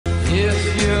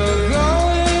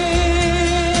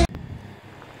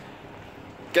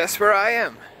Guess where I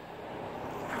am?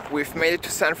 We've made it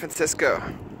to San Francisco.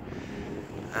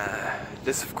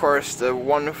 This of course the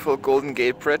wonderful Golden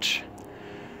Gate Bridge.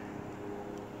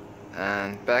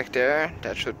 And back there,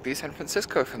 that should be San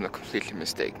Francisco if I'm not completely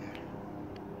mistaken.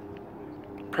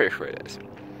 Pretty sure it is.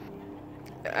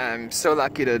 I'm so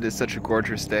lucky that it's such a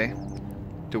gorgeous day.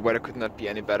 The weather could not be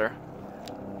any better.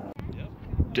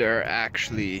 There are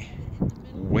actually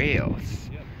whales.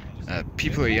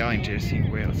 People are yelling they're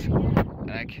seeing whales.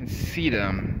 And I can see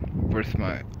them with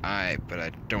my eye, but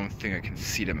I don't think I can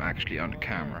see them actually on the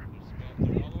camera.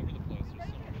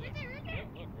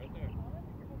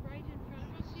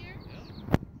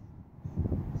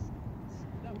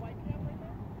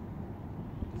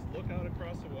 Look out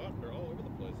across the water, they're all over the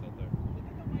place out there.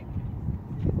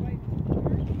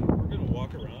 We're gonna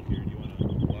walk around here. Do you want to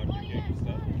walk your gig and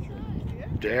stuff? Sure.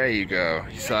 There you go.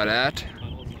 You saw that?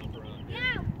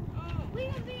 Yeah. We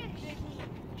have the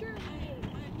sure.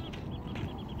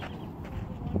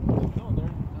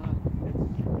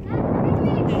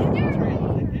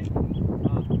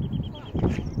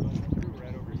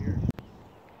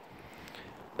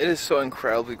 It is so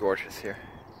incredibly gorgeous here.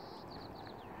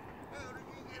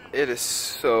 It is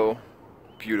so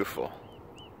beautiful.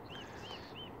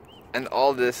 And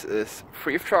all this is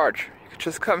free of charge. You could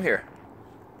just come here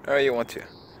whenever you want to.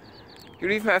 You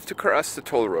don't even have to cross the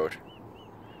toll road.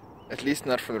 At least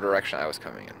not from the direction I was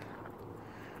coming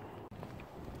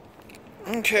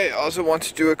in. Okay, I also want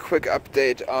to do a quick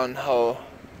update on how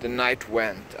the night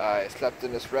went. I slept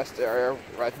in this rest area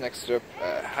right next to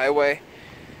the highway.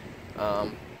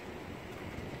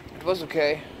 It was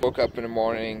okay. Woke up in the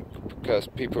morning because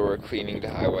people were cleaning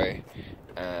the highway,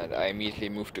 and I immediately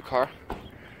moved the car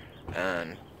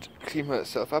and cleaned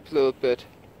myself up a little bit,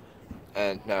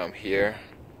 and now I'm here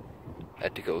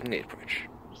at the Golden Gate Bridge.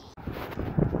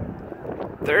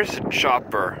 There's a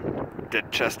chopper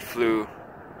that just flew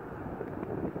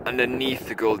underneath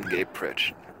the Golden Gate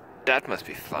Bridge. That must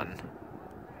be fun.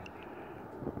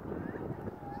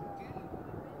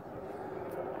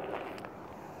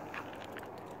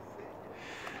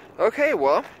 Okay,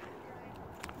 well,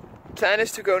 plan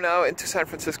is to go now into San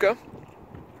Francisco,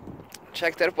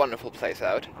 check that wonderful place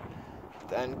out,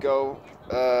 then go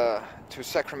to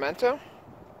Sacramento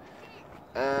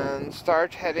and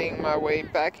start heading my way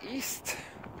back east.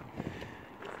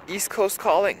 East Coast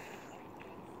calling.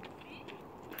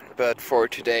 But for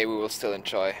today we will still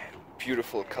enjoy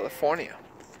beautiful California.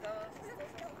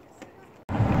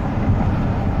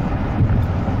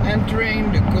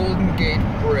 Entering the Golden Gate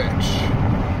Bridge.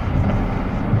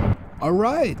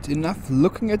 Alright, enough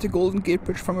looking at the Golden Gate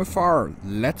Bridge from afar.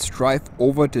 Let's drive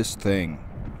over this thing.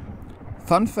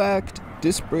 Fun fact,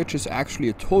 this bridge is actually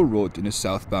a toll road in a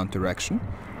southbound direction,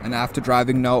 and after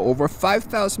driving now over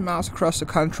 5,000 miles across the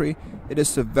country, it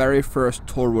is the very first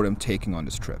toll road I'm taking on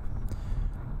this trip.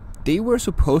 They were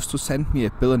supposed to send me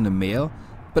a bill in the mail,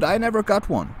 but I never got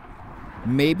one.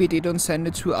 Maybe they don't send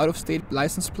it to out-of-state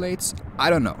license plates? I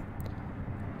don't know.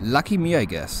 Lucky me, I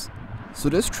guess. So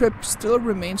this trip still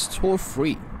remains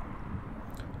toll-free.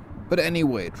 But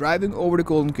anyway, driving over the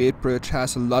Golden Gate Bridge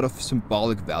has a lot of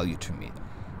symbolic value to me.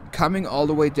 Coming all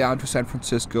the way down to San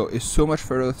Francisco is so much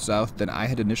further south than I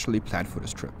had initially planned for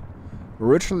this trip.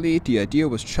 Originally, the idea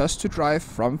was just to drive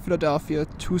from Philadelphia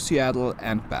to Seattle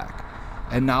and back.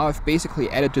 And now I've basically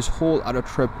added this whole other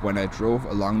trip when I drove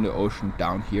along the ocean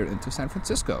down here into San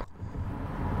Francisco.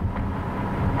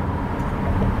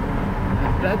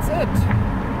 And that's it.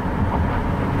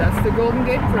 That's the Golden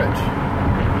Gate Bridge.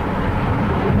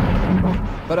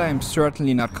 But I am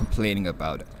certainly not complaining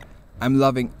about it. I'm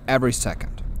loving every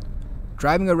second.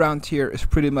 Driving around here is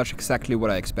pretty much exactly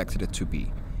what I expected it to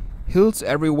be. Hills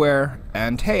everywhere,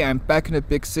 and hey, I'm back in a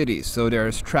big city, so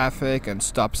there's traffic and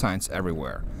stop signs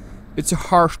everywhere. It's a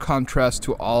harsh contrast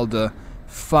to all the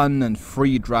fun and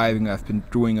free driving I've been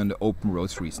doing on the open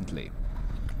roads recently.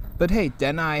 But hey,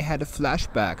 then I had a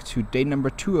flashback to day number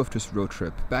 2 of this road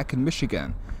trip back in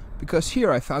Michigan, because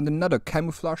here I found another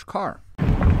camouflage car.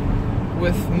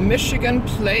 With Michigan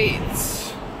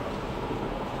plates.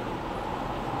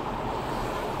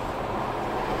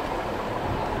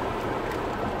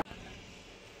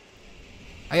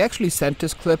 I actually sent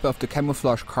this clip of the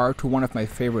camouflage car to one of my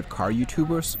favorite car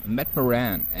YouTubers, Matt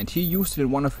Moran, and he used it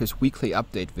in one of his weekly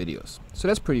update videos. So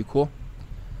that's pretty cool.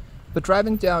 But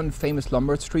driving down famous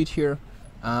Lombard Street here,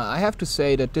 I have to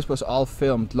say that this was all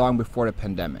filmed long before the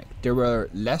pandemic. There were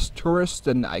less tourists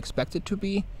than I expected to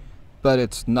be, but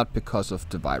it's not because of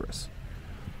the virus.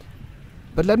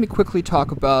 But let me quickly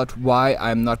talk about why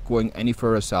I'm not going any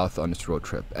further south on this road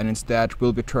trip, and instead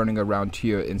will be turning around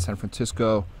here in San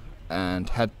Francisco and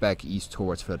head back east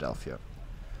towards Philadelphia.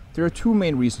 There are two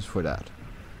main reasons for that.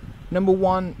 Number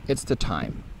one, it's the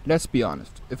time. Let's be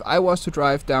honest. If I was to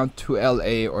drive down to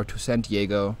LA or to San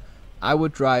Diego, I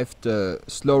would drive the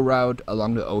slow route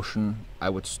along the ocean. I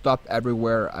would stop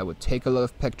everywhere. I would take a lot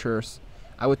of pictures.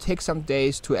 I would take some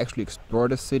days to actually explore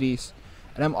the cities.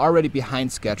 And I'm already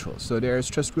behind schedule, so there's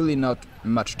just really not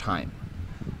much time.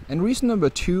 And reason number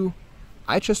two,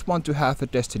 I just want to have a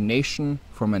destination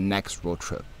for my next road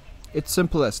trip. It's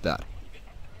simple as that.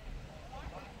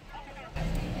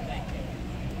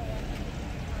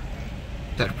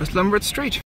 That was Lombard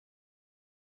Street.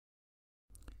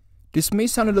 This may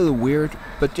sound a little weird,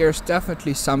 but there's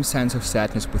definitely some sense of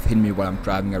sadness within me while I'm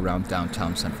driving around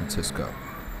downtown San Francisco.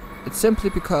 It's simply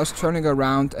because turning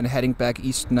around and heading back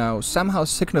east now somehow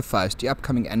signifies the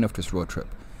upcoming end of this road trip.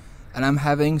 And I'm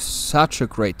having such a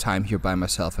great time here by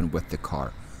myself and with the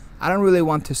car. I don't really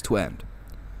want this to end.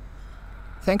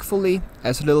 Thankfully,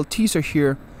 as a little teaser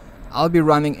here, I'll be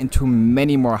running into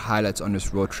many more highlights on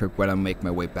this road trip when I make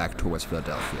my way back towards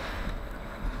Philadelphia.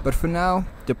 But for now,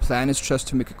 the plan is just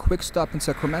to make a quick stop in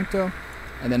Sacramento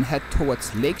and then head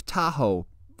towards Lake Tahoe,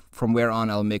 from where on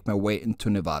I'll make my way into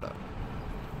Nevada.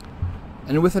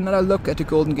 And with another look at the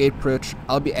Golden Gate Bridge,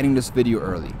 I'll be ending this video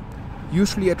early.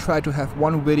 Usually I try to have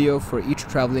one video for each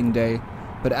traveling day,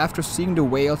 but after seeing the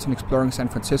whales and exploring San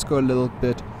Francisco a little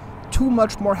bit, too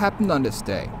much more happened on this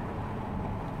day.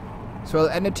 So I'll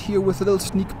end it here with a little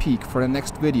sneak peek for the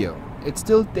next video. It's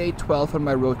still day 12 on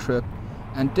my road trip,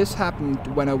 and this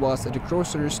happened when I was at a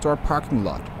grocery store parking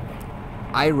lot.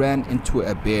 I ran into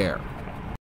a bear.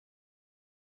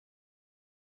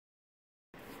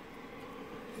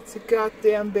 It's a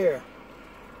goddamn bear.